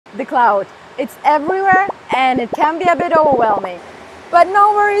The cloud. It's everywhere and it can be a bit overwhelming. But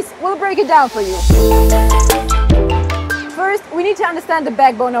no worries, we'll break it down for you. First, we need to understand the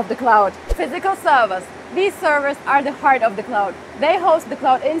backbone of the cloud. Physical servers. These servers are the heart of the cloud. They host the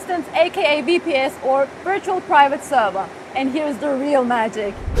cloud instance, aka VPS or virtual private server. And here's the real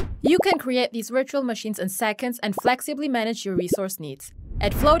magic. You can create these virtual machines in seconds and flexibly manage your resource needs.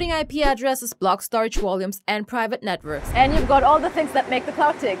 Add floating IP addresses, block storage volumes, and private networks. And you've got all the things that make the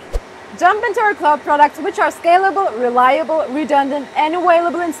cloud tick. Jump into our cloud products, which are scalable, reliable, redundant, and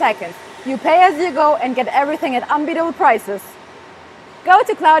available in seconds. You pay as you go and get everything at unbeatable prices. Go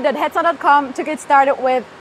to cloud.hetzner.com to get started with